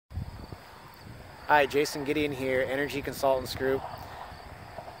Hi, Jason Gideon here, Energy Consultants Group.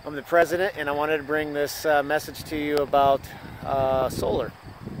 I'm the president, and I wanted to bring this message to you about solar.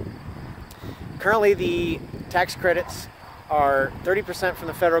 Currently, the tax credits are 30% from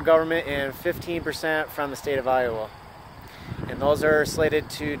the federal government and 15% from the state of Iowa. And those are slated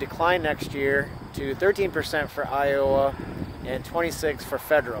to decline next year to 13% for Iowa and 26% for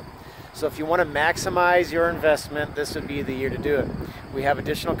federal. So if you want to maximize your investment, this would be the year to do it. We have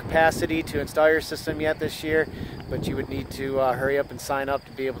additional capacity to install your system yet this year, but you would need to hurry up and sign up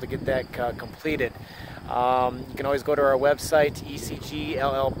to be able to get that completed. You can always go to our website,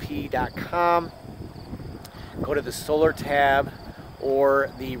 ecgllp.com, go to the solar tab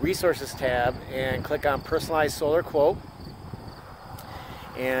or the resources tab and click on personalized solar quote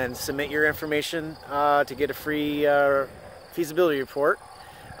and submit your information to get a free feasibility report.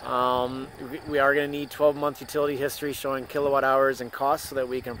 We are going to need 12-month utility history showing kilowatt hours and costs so that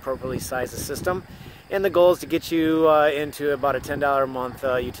we can appropriately size the system. And the goal is to get you into about a $10 a month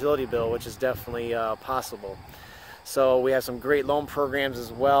utility bill, which is definitely possible. So we have some great loan programs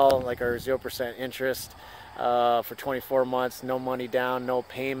as well, like our 0% interest for 24 months, no money down, no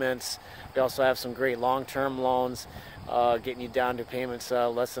payments. We also have some great long-term loans, getting you down to payments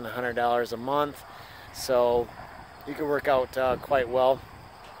less than $100 a month. So you can work out quite well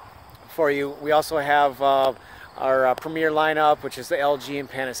for you. We also have our premier lineup, which is the LG and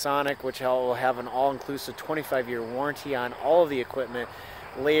Panasonic, which will have an all-inclusive 25-year warranty on all of the equipment,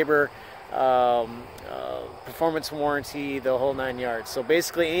 labor, performance warranty, the whole 9 yards. So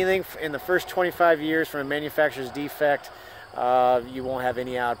basically anything in the first 25 years from a manufacturer's defect, you won't have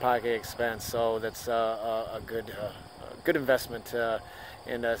any out-of-pocket expense. So that's a good investment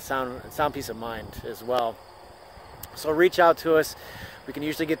and a sound peace of mind as well. So reach out to us. We can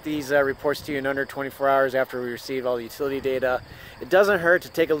usually get these reports to you in under 24 hours after we receive all the utility data. It doesn't hurt to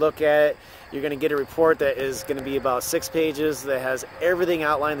take a look at it. You're going to get a report that is going to be about 6 pages that has everything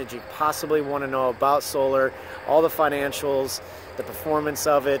outlined that you possibly want to know about solar, all the financials, the performance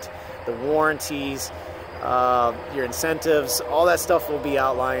of it, the warranties, your incentives, all that stuff will be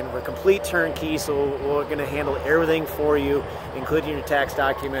outlined. We're complete turnkey, so we're going to handle everything for you, including your tax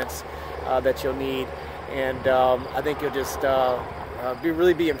documents that you'll need. And I think you'll just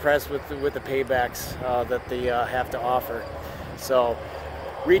really be impressed with the paybacks that they have to offer. So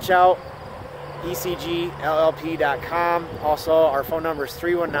reach out, ecgllp.com. Also, our phone number is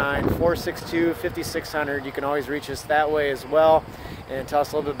 319-462-5600. You can always reach us that way as well and tell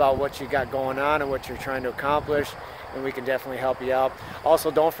us a little bit about what you got going on and what you're trying to accomplish, and we can definitely help you out.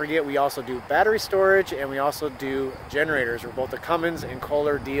 Also, don't forget, we also do battery storage and we also do generators. We're both a Cummins and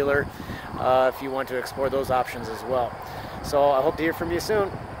Kohler dealer if you want to explore those options as well. So I hope to hear from you soon.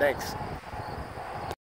 Thanks.